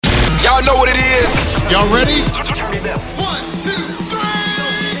Y'all know what it is. Y'all ready? Turn it up. 1, 2,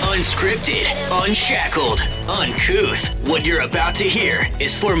 3. Unscripted, unshackled, uncouth. What you're about to hear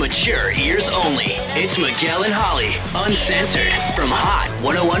is for mature ears only. It's Miguel and Holly, uncensored, from Hot 101.5.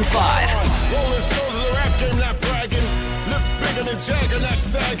 Rolling stones of the rap game, not bragging. Lips bigger than Jagger, not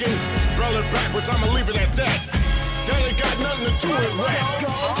sagging. Spelling backwards, I'ma leave it at that. That ain't got nothing to do with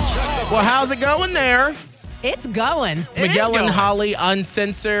rap. Well, how's it going there? It's going. It's Miguel and Holly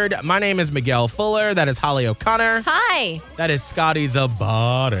Uncensored. My name is Miguel Fuller. That is Holly O'Connor. Hi. That is Scotty the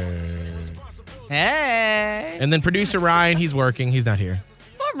Butter. Hey. And then producer Ryan, he's working. He's not here.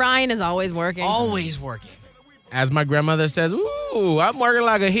 Well, Ryan is always working. Always working. As my grandmother says, ooh, I'm working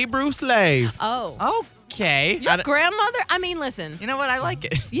like a Hebrew slave. Oh. Okay. Your grandmother? I mean, listen. You know what? I like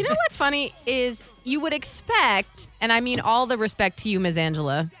it. You know what's funny is you would expect, and I mean all the respect to you, Ms.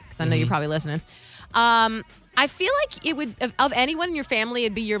 Angela, because I know you're probably listening. I feel like it would, of anyone in your family,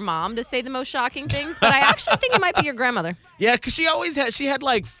 it'd be your mom to say the most shocking things, but I actually think it might be your grandmother. Yeah, because she had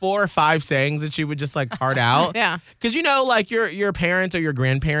like 4 or 5 sayings that she would just like cart out. Yeah. Because you know, like your parents or your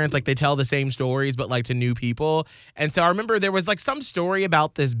grandparents, like they tell the same stories, but like to new people. And so I remember there was like some story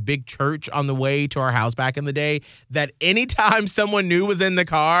about this big church on the way to our house back in the day that anytime someone new was in the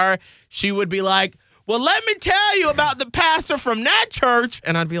car, she would be like, well, let me tell you about the pastor from that church.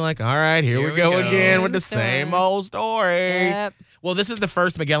 And I'd be like, all right, here we go again with the same old story. Yep. Well, this is the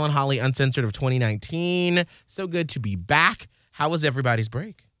first Miguel and Holly Uncensored of 2019. So good to be back. How was everybody's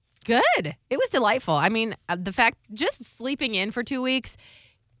break? Good. It was delightful. I mean, the fact, just sleeping in for 2 weeks,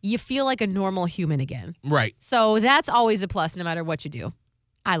 you feel like a normal human again. Right. So that's always a plus no matter what you do.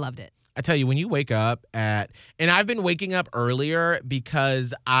 I loved it. I tell you, when you wake up and I've been waking up earlier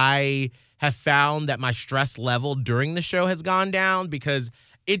because I have found that my stress level during the show has gone down because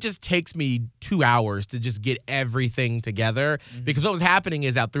it just takes me 2 hours to just get everything together. Because what was happening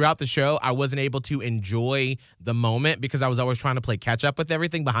is that throughout the show, I wasn't able to enjoy the moment because I was always trying to play catch up with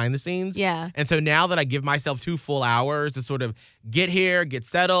everything behind the scenes. Yeah. And so now that I give myself 2 full hours to sort of get here, get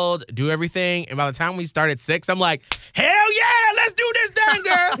settled, do everything, and by the time we start at 6, I'm like, hell yeah, let's do this thing,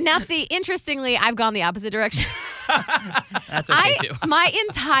 girl. Now, see, interestingly, I've gone the opposite direction. That's okay, too. My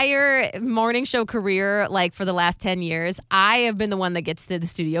entire morning show career, like for the last 10 years, I have been the one that gets to the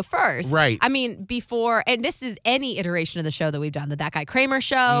studio first. Right. I mean, before, and this is any iteration of the show that we've done, the That Guy Kramer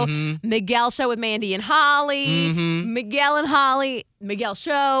show, Miguel show with Mandy and Holly, Miguel and Holly, Miguel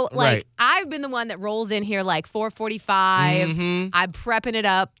show. Like, Right. I've been the one that rolls in here like 4:45. I'm prepping it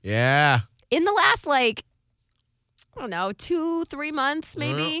up. Yeah. In the last, like, I don't know, 2-3 months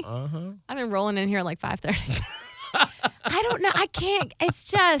maybe. I've been rolling in here at like 5:30. I don't know. I can't. It's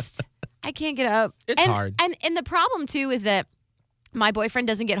just, I can't get up. It's hard. And the problem, too, is that my boyfriend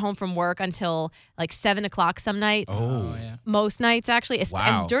doesn't get home from work until like 7 o'clock some nights. Oh. yeah. Most nights, actually.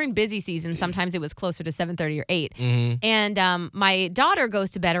 Wow. And during busy season, sometimes it was closer to 7:30 or 8. And my daughter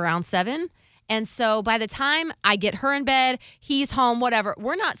goes to bed around 7. And so by the time I get her in bed, he's home, whatever,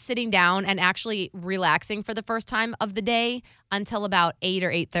 we're not sitting down and actually relaxing for the first time of the day until about 8 or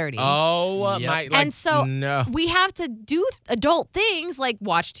 8:30. Oh, Yep. my. Like, And so no. we have to do adult things like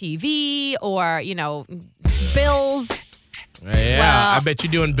watch TV or, bills. Yeah, Well- I bet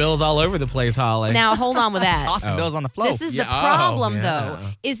you're doing bills all over the place, Holly. Now, hold on with that. Tossing bills on the floor. This is the Yeah, problem, yeah. though,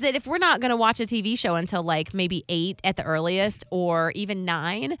 is that if we're not going to watch a TV show until like maybe 8 at the earliest or even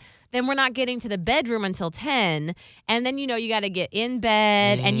 9, then we're not getting to the bedroom until 10. And then, you got to get in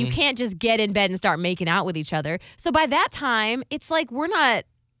bed and you can't just get in bed and start making out with each other. So by that time, it's like we're not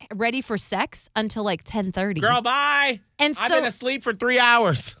ready for sex until like 10:30. Girl, bye. And I've so been asleep for 3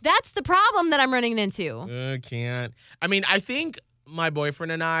 hours. that's the problem that I'm running into. I can't. I mean, I think my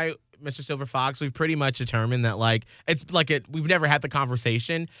boyfriend and I, Mr. Silver Fox, we've pretty much determined that like it's like we've never had the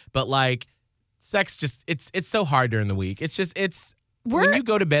conversation, but like sex just it's so hard during the week. When you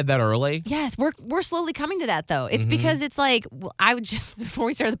go to bed that early. Yes, we're slowly coming to that, though. It's because it's like, I would just, before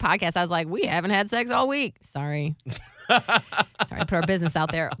we started the podcast, I was like, we haven't had sex all week. Sorry. Sorry, put our business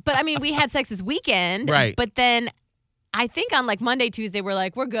out there. But I mean, we had sex this weekend. Right. But then I think on like Monday, Tuesday, we're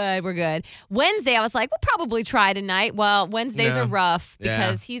like, we're good. Wednesday, I was like, we'll probably try tonight. Well, Wednesdays No. are rough Yeah.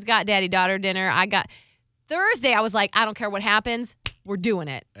 because he's got daddy-daughter dinner. Thursday, I was like, I don't care what happens. We're doing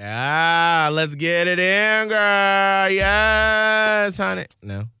it. Ah, let's get it in, girl. Yes, honey.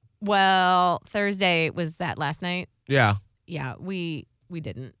 No. Well, Thursday was that last night. Yeah. Yeah, we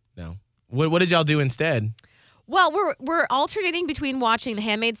didn't. No. What did y'all do instead? Well, we're alternating between watching The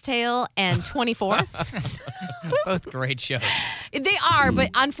Handmaid's Tale and 24. Both great shows. They are, but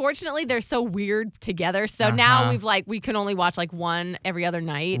unfortunately, they're so weird together. So now we can only watch like one every other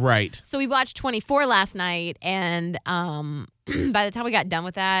night. Right. So we watched 24 last night, and by the time we got done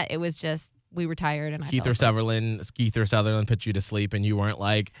with that, it was just we were tired and I fell asleep. Keith Sutherland put you to sleep and you weren't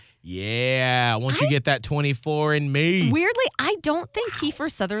like, yeah, once you get that 24 in me. Weirdly, I don't think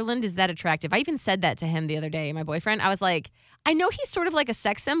Kiefer Sutherland is that attractive. I even said that to him the other day, my boyfriend. I was like, I know he's sort of like a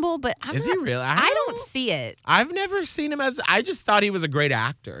sex symbol, but Is he really? I don't see it. I've never seen him I just thought he was a great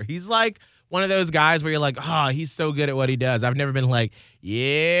actor. He's like one of those guys where you're like, oh, he's so good at what he does. I've never been like,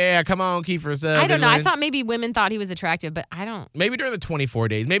 yeah, come on, Kiefer Sutherland. I don't know. I thought maybe women thought he was attractive, but I don't. Maybe during the 24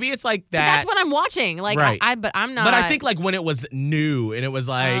 days. Maybe it's like that. But that's what I'm watching. Like, right. But I'm not. But I think like when it was new and it was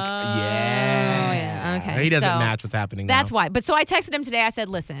like, yeah. Okay. He doesn't match what's happening now. That's why. But so I texted him today. I said,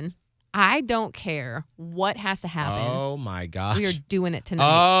 listen, I don't care what has to happen. Oh, my gosh. We are doing it tonight.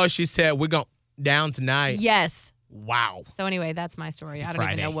 Oh, she said we're going down tonight. Yes. Wow. So anyway, that's my story. I don't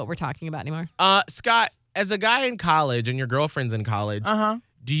even know what we're talking about anymore. Scott, as a guy in college and your girlfriend's in college,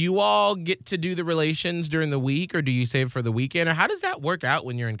 do you all get to do the relations during the week or do you save for the weekend? Or how does that work out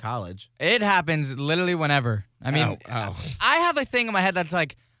when you're in college? It happens literally whenever. I mean, I have a thing in my head that's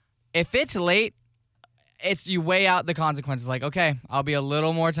like, if it's late, you weigh out the consequences. Like, okay, I'll be a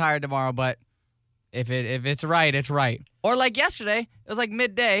little more tired tomorrow, but if it's right, it's right. Or like yesterday, it was like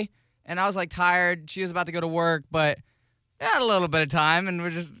midday, and I was like tired. She was about to go to work, but I had a little bit of time, and we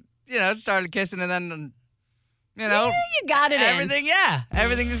just, started kissing, and then, You got it everything,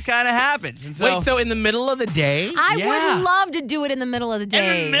 everything just kind of happens. And so, wait, so in the middle of the day? I would love to do it in the middle of the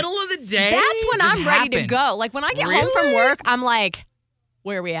day. In the middle of the day? That's when I'm ready to go. Like when I get home from work, I'm like,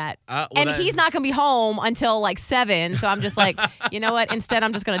 where are we at? He's not going to be home until like 7. So I'm just like, you know what? Instead,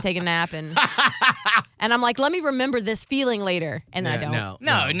 I'm just going to take a nap. And I'm like, let me remember this feeling later. And then I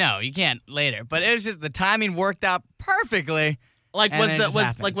don't. No, you can't later. But it was just the timing worked out perfectly. Like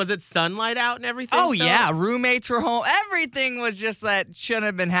was it sunlight out and everything? Oh yeah, roommates were home. Everything was just that shouldn't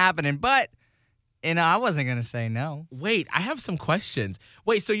have been happening. But I wasn't gonna say no. Wait, I have some questions.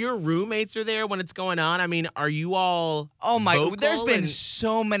 Wait, so your roommates are there when it's going on? I mean, are you all? Oh my! vocal There's been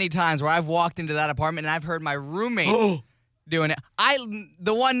so many times where I've walked into that apartment and I've heard my roommates doing it.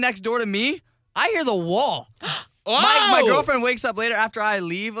 The one next door to me, I hear the wall. My girlfriend wakes up later after I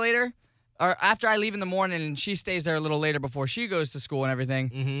leave later. Or after I leave in the morning, and she stays there a little later before she goes to school and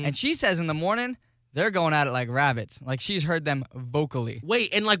everything. Mm-hmm. And she says in the morning, they're going at it like rabbits. Like she's heard them vocally.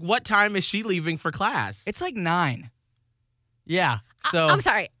 Wait, and like what time is she leaving for class? It's like 9. Yeah. So I'm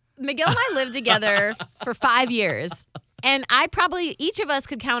sorry. Miguel and I lived together for 5 years. And each of us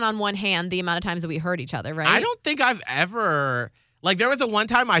could count on one hand the amount of times that we heard each other, right? I don't think I've ever... Like, there was the one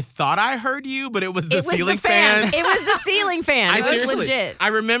time I thought I heard you, but it was the ceiling fan. It was the ceiling fan. It was legit. I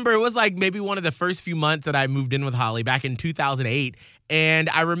remember it was like maybe one of the first few months that I moved in with Holly back in 2008. And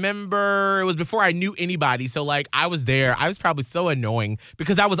I remember it was before I knew anybody. So, like, I was there. I was probably so annoying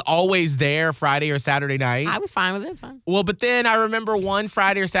because I was always there Friday or Saturday night. I was fine with it. It's fine. Well, but then I remember one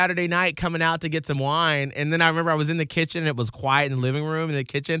Friday or Saturday night coming out to get some wine. And then I remember I was in the kitchen and it was quiet in the living room in the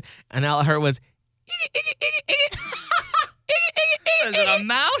kitchen. And all I heard was... Is it a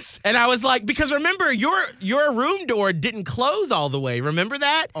mouse? And I was like, because remember, your room door didn't close all the way. Remember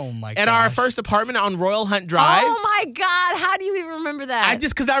that? Oh, my God. At our first apartment on Royal Hunt Drive. Oh, my God. How do you even remember that?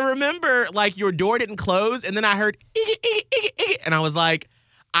 Because I remember, like, your door didn't close, and then I heard, and I was like,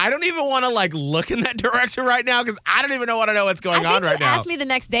 I don't even want to, like, look in that direction right now, because I don't even know what's going on right now. You asked me the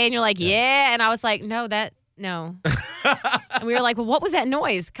next day, and you're like, yeah. And I was like, no. And we were like, well, what was that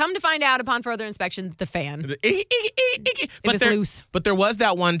noise? Come to find out upon further inspection, the fan. It was loose. But there was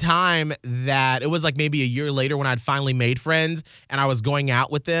that one time that it was like maybe a year later when I'd finally made friends and I was going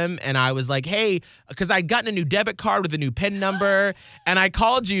out with them and I was like, hey, because I'd gotten a new debit card with a new PIN number and I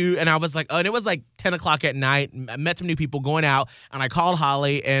called you and I was like, and it was like 10 o'clock at night. I met some new people going out and I called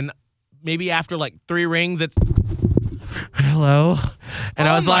Holly and maybe after like 3 rings, it's hello. And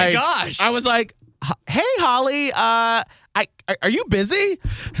I was like, gosh. I was like, hey, Holly, are you busy?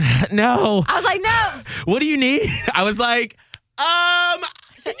 No. I was like, no. What do you need? I was like,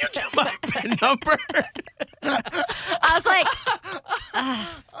 can you get my PIN number? I was like,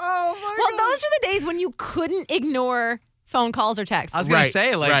 oh my well, those are the days when you couldn't ignore phone calls or texts. I was going to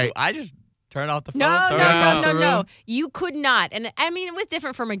say, like, I just turn off the phone. No. You could not. And I mean, it was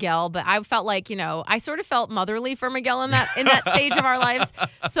different for Miguel, but I felt like, I sort of felt motherly for Miguel in that stage of our lives.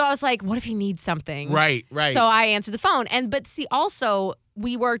 So I was like, what if he needs something? Right. So I answered the phone. But see, also,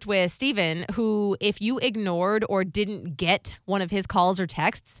 we worked with Steven, who if you ignored or didn't get one of his calls or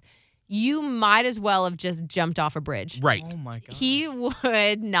texts, you might as well have just jumped off a bridge. Right. Oh, my God. He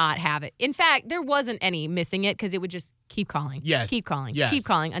would not have it. In fact, there wasn't any missing it because it would just keep calling. Yes. Keep calling. Yes. Keep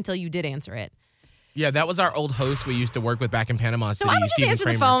calling until you did answer it. Yeah, that was our old host we used to work with back in Panama So City. I would just Stephen answer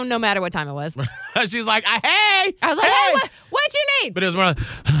Kramer. the phone no matter what time it was. She's like, hey. I was like, hey, what'd you need? But it was more like,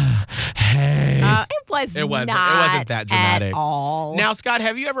 hey. It wasn't that dramatic at all. Now, Scott,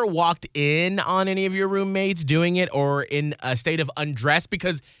 have you ever walked in on any of your roommates doing it or in a state of undress?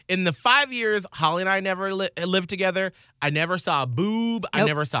 Because in the 5 years Holly and I never lived together, I never saw a boob. I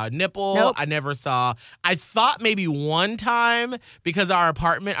never saw a nipple. I thought maybe one time because our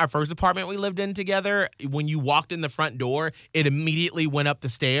first apartment we lived in together, when you walked in the front door, it immediately went up the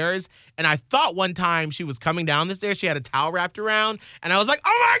stairs. And I thought one time she was coming down the stairs, she had a towel wrapped around. And I was like,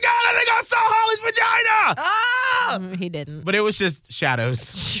 oh my God, I think I saw Holly's vagina. Ah! He didn't. But it was just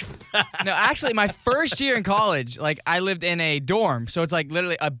shadows. No, actually, my first year in college, like I lived in a dorm, so it's like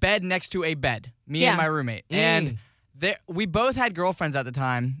literally a bed next to a bed. Me and my roommate, and we both had girlfriends at the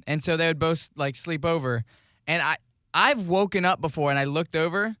time, and so they would both like sleep over. And I've woken up before, and I looked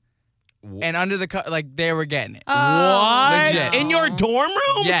over, and under the like they were getting it. What? Legit. In your dorm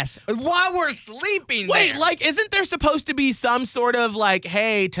room? Yes, while we're sleeping. Wait, there. like, isn't there supposed to be some sort of like,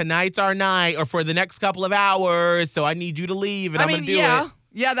 hey, tonight's our night, or for the next couple of hours, so I need you to leave, and I'm gonna do it.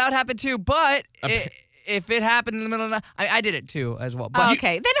 Yeah, that would happen too. But if it happened in the middle of the night, I did it too as well. But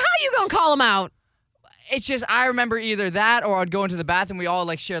Okay, then how you gonna call him out? it's just I remember either that or I'd go into the bathroom. We all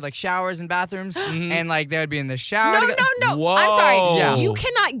like shared like showers and bathrooms, and like they would be in the shower. No. Whoa. I'm sorry. Yeah. You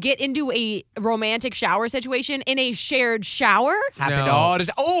cannot get into a romantic shower situation in a shared shower. Happened No. all the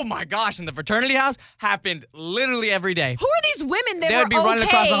time. Oh my gosh! In the fraternity house, happened literally every day. Who are these women that They would were be running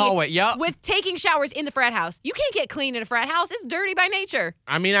across the okay hallway. Yup. with taking showers in the frat house? You can't get clean in a frat house. It's dirty by nature.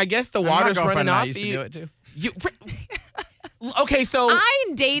 I mean, I guess the My water's girlfriend running and I off. used to do it too. Okay, so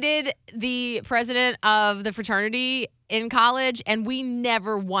I dated the president of the fraternity in college, and we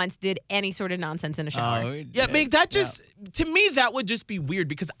never once did any sort of nonsense in a shower. yeah, Meg, that just to me that would just be weird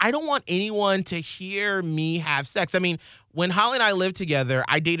because I don't want anyone to hear me have sex. I mean, when Holly and I lived together,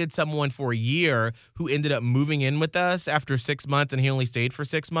 I dated someone for a year who ended up moving in with us after 6 months, and he only stayed for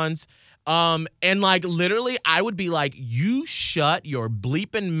 6 months. And like literally, I would be like, "You shut your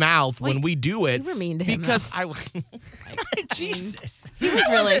bleeping mouth when we do it." You were mean to him, because though. Jesus, He was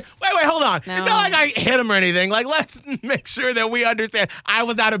really. Wait, hold on. No. It's not like I hit him or anything. Like, let's make sure that we understand. I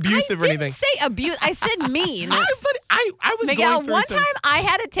was not abusive or I anything. didn't say abuse. I said mean. But I was Miguel, going through one some. time I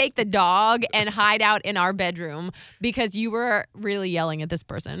had to take the dog and hide out in our bedroom because you were really yelling at this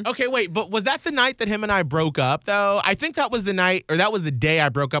person. Okay, wait, but was that the night that him and I broke up, though? I think that was the night, or that was the day I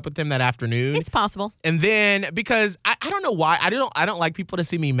broke up with him that afternoon. It's possible. And then, because I don't know why, I don't like people to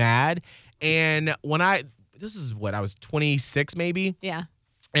see me mad. And when this is what, I was 26 maybe? Yeah.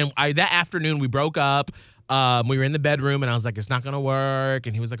 And that afternoon, we broke up. We were in the bedroom, and I was like, it's not going to work.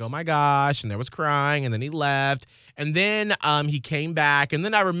 And he was like, oh, my gosh. And there was crying, and then he left. And then he came back. And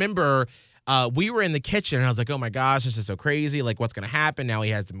then I remember we were in the kitchen, and I was like, oh, my gosh, this is so crazy. Like, what's going to happen? Now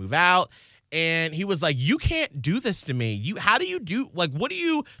he has to move out. And he was like, you can't do this to me. How do you do, like, what do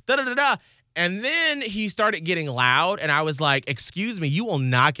you, da-da-da-da. And then he started getting loud, and I was like, excuse me, you will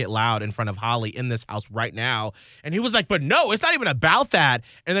not get loud in front of Holly in this house right now. And he was like, but no, it's not even about that.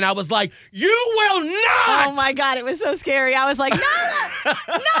 And then I was like, you will not! Oh, my God. It was so scary. I was like, Nala!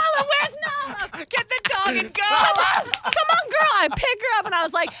 Nala, where's Nala? Get the dog and go! Come on, girl. I picked her up, and I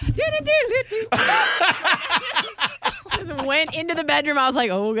was like, do. Just went into the bedroom. I was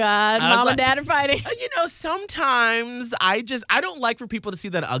like, oh, God. Mom and Dad are fighting. You know, sometimes I don't like for people to see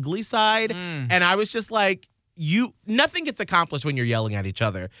that ugly side. And I was just like, nothing gets accomplished when you're yelling at each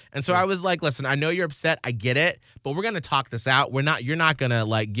other. And so I was like, listen, I know you're upset. I get it, but we're going to talk this out. You're not going to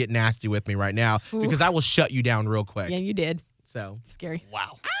like get nasty with me right now because I will shut you down real quick. Yeah, you did. So Scary.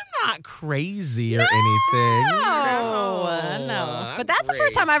 wow. I'm not crazy or anything. No. But that's the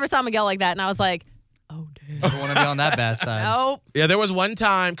first time I ever saw Miguel like that. And I was like, oh, damn. I don't want to be on that bad side. Nope. Yeah, there was one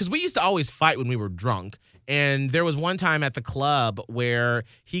time, because we used to always fight when we were drunk. And there was one time at the club where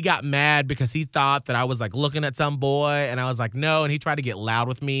he got mad because he thought that I was like looking at some boy. And I was like, no. And he tried to get loud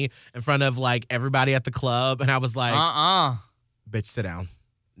with me in front of like everybody at the club. And I was like, bitch, sit down.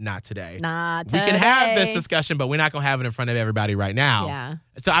 Not today. Not We today. can have this discussion, but we're not going to have it in front of everybody right now. Yeah.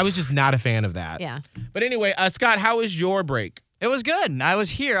 So I was just not a fan of that. Yeah. But anyway, Scott, how was your break? It was good. I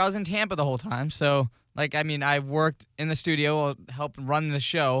was here. I was in Tampa the whole time. So, like, I mean, I worked in the studio, helped run the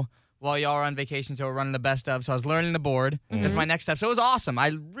show while y'all were on vacation, so we're running the best of. So I was learning the board. That's my next step. So it was awesome.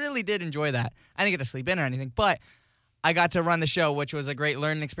 I really did enjoy that. I didn't get to sleep in or anything, but I got to run the show, which was a great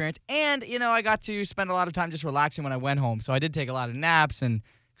learning experience. And, you know, I got to spend a lot of time just relaxing when I went home. So I did take a lot of naps and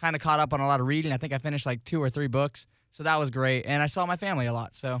kind of caught up on a lot of reading. I think I finished like 2 or 3 books. So that was great. And I saw my family a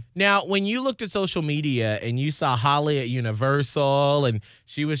lot. So Now, when you looked at social media and you saw Holly at Universal and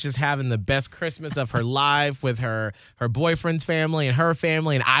she was just having the best Christmas of her life with her boyfriend's family and her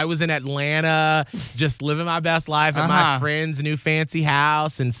family, and I was in Atlanta just living my best life at my friend's new fancy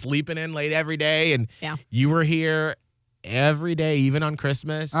house and sleeping in late every day, and you were here every day, even on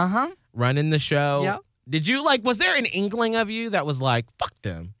Christmas, running the show. Yep. Did you, was there an inkling of you that was like, fuck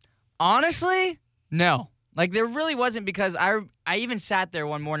them? honestly, no. Like, there really wasn't, because I even sat there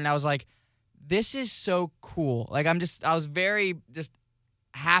one morning and I was like, this is so cool. Like, I was very just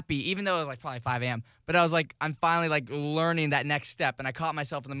happy, even though it was like probably 5 a.m. But I was like, I'm finally like learning that next step. And I caught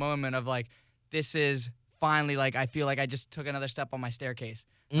myself in the moment of like, this is finally like, I feel like I just took another step on my staircase.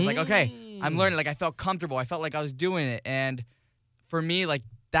 I was like, okay, I'm learning. Like, I felt comfortable. I felt like I was doing it. And for me, like,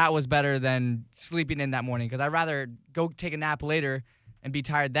 that was better than sleeping in that morning, because I'd rather go take a nap later and be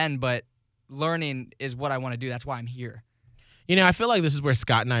tired then. But learning is what I want to do. That's why I'm here. You know, I feel like this is where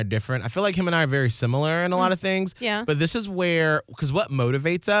Scott and I are different. I feel like him and I are very similar in a lot of things. Yeah. But this is where, because what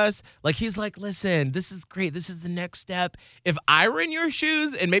motivates us, like, he's like, listen, this is great. This is the next step. If I were in your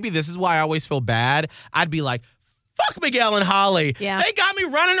shoes, and maybe this is why I always feel bad, I'd be like, fuck Miguel and Holly. Yeah. They got me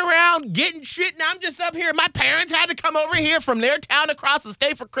running around, getting shit, and I'm just up here. My parents had to come over here from their town across the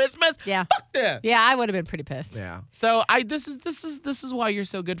state for Christmas. Yeah. Fuck them. Yeah, I would have been pretty pissed. Yeah. So this is why you're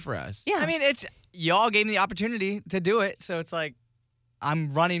so good for us. Yeah. I mean, y'all gave me the opportunity to do it, so it's like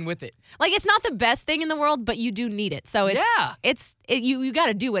I'm running with it. Like, it's not the best thing in the world, but you do need it. So you got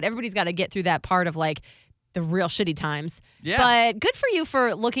to do it. Everybody's got to get through that part of like the real shitty times. Yeah. But good for you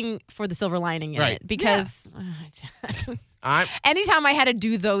for looking for the silver lining in it, because anytime I had to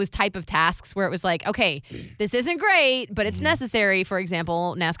do those type of tasks where it was like, okay, this isn't great, but it's necessary. For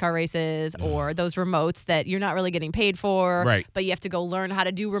example, NASCAR races or those remotes that you're not really getting paid for, Right. but you have to go learn how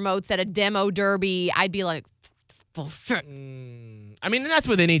to do remotes at a demo derby. I'd be like, bullshit. I mean, that's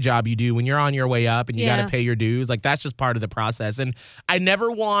with any job you do when you're on your way up and you got to pay your dues. Like, that's just part of the process. And I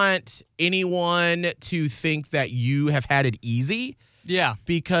never want anyone to think that you have had it easy. Yeah.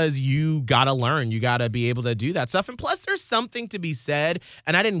 Because you got to learn. You got to be able to do that stuff. And plus, there's something to be said.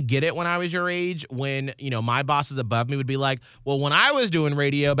 And I didn't get it when I was your age, when, my bosses above me would be like, well, when I was doing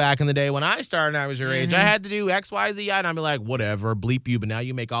radio back in the day, when I started and I was your age, I had to do X, Y, Z. And I'd be like, whatever, bleep you. But now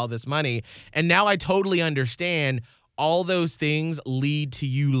you make all this money. And now I totally understand all those things lead to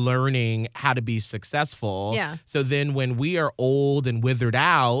you learning how to be successful. Yeah. So then when we are old and withered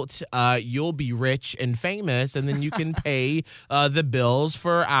out, you'll be rich and famous, and then you can pay the bills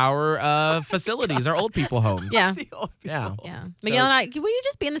for our facilities, our old people homes. Yeah. Yeah. Yeah. Miguel and I, will you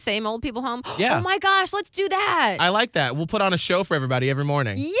just be in the same old people home? Yeah. Oh my gosh, let's do that. I like that. We'll put on a show for everybody every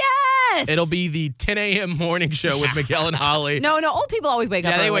morning. Yes. It'll be the 10 a.m. morning show with Miguel and Holly. No, old people always wake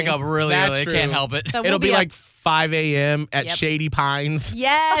up Yeah, they early. wake up really That's early. true. They can't help it. So It'll be up- like 5 a.m. at Yep. Shady Pines.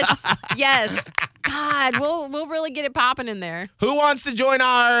 Yes. Yes. God, we'll really get it popping in there. Who wants to join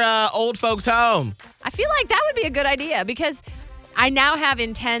our old folks home? I feel like that would be a good idea, because I now have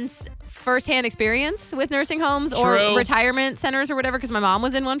intense firsthand experience with nursing homes or True. retirement centers or whatever, because my mom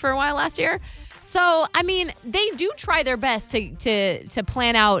was in one for a while last year. So, I mean, they do try their best to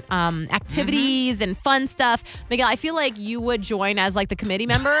plan out activities and fun stuff. Miguel, I feel like you would join as like the committee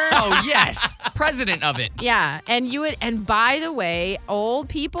member. Oh, yes. President of it. Yeah, and you would. And by the way, old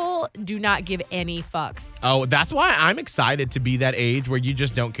people do not give any fucks. Oh, that's why I'm excited to be that age where you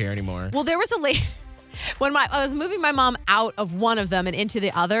just don't care anymore. Well, there was a lady. When I was moving my mom out of one of them and into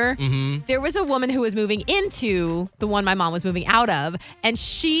the other, there was a woman who was moving into the one my mom was moving out of. And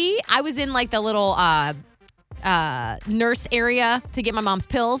I was in like the little nurse area to get my mom's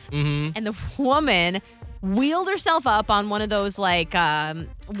pills. And the woman wheeled herself up on one of those like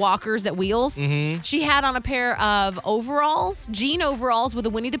walkers that wheels. She had on a pair of overalls, jean overalls with a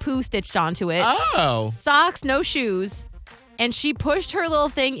Winnie the Pooh stitched onto it. Oh. Socks, no shoes. And she pushed her little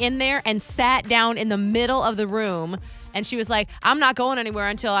thing in there and sat down in the middle of the room. And she was like, I'm not going anywhere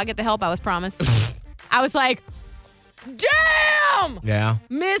until I get the help I was promised. I was like, damn! Yeah.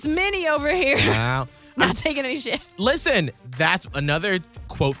 Miss Minnie over here. Wow. Not taking any shit. Listen, that's another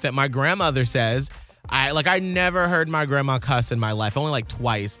quote that my grandmother says. I never heard my grandma cuss in my life, only like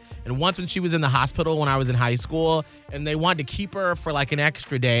twice. And once when she was in the hospital when I was in high school, and they wanted to keep her for like an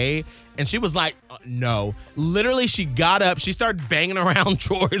extra day, and she was like, no. Literally, she got up, she started banging around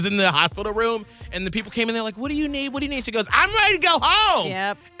drawers in the hospital room, and the people came in there like, what do you need? What do you need? She goes, I'm ready to go home.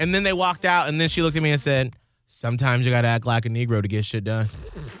 Yep. And then they walked out, and then she looked at me and said, sometimes you gotta act like a Negro to get shit done.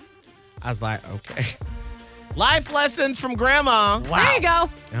 I was like, okay. Life lessons from grandma. Wow. There you go.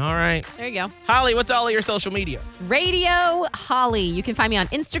 All right. There you go. Holly, what's all of your social media? Radio Holly. You can find me on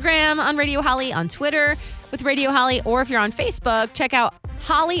Instagram on Radio Holly, on Twitter with Radio Holly. Or if you're on Facebook, check out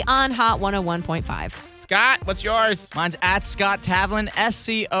Holly on Hot 101.5. Scott, what's yours? Mine's at Scott Tavlin,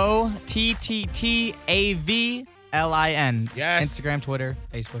 SCOTTTAVLIN. Yes. Instagram, Twitter,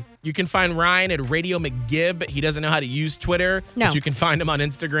 Facebook. You can find Ryan at Radio McGibb. He doesn't know how to use Twitter, but you can find him on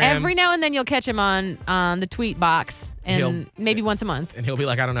Instagram. Every now and then you'll catch him on the tweet box, and maybe once a month. And he'll be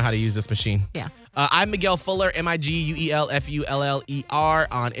like, I don't know how to use this machine. Yeah. I'm Miguel Fuller, MiguelFuller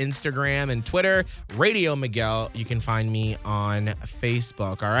on Instagram and Twitter. Radio Miguel, you can find me on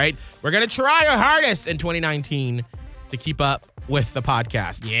Facebook, all right? We're going to try our hardest in 2019 to keep up with the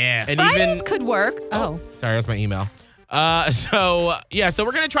podcast. Yeah. And Fridays could work. Oh. Sorry, that's my email. So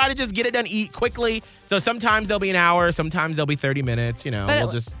we're going to try to just get it done quickly. So sometimes there'll be an hour, sometimes there'll be 30 minutes, But we'll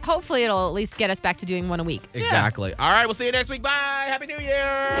just... hopefully it'll at least get us back to doing one a week. Exactly. Yeah. All right, we'll see you next week. Bye. Happy New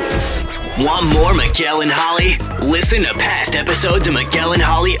Year. Want more Miguel and Holly? Listen to past episodes of Miguel and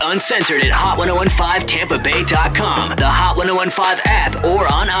Holly Uncensored at Hot1015TampaBay.com, the Hot 1015 app,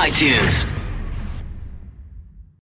 or on iTunes.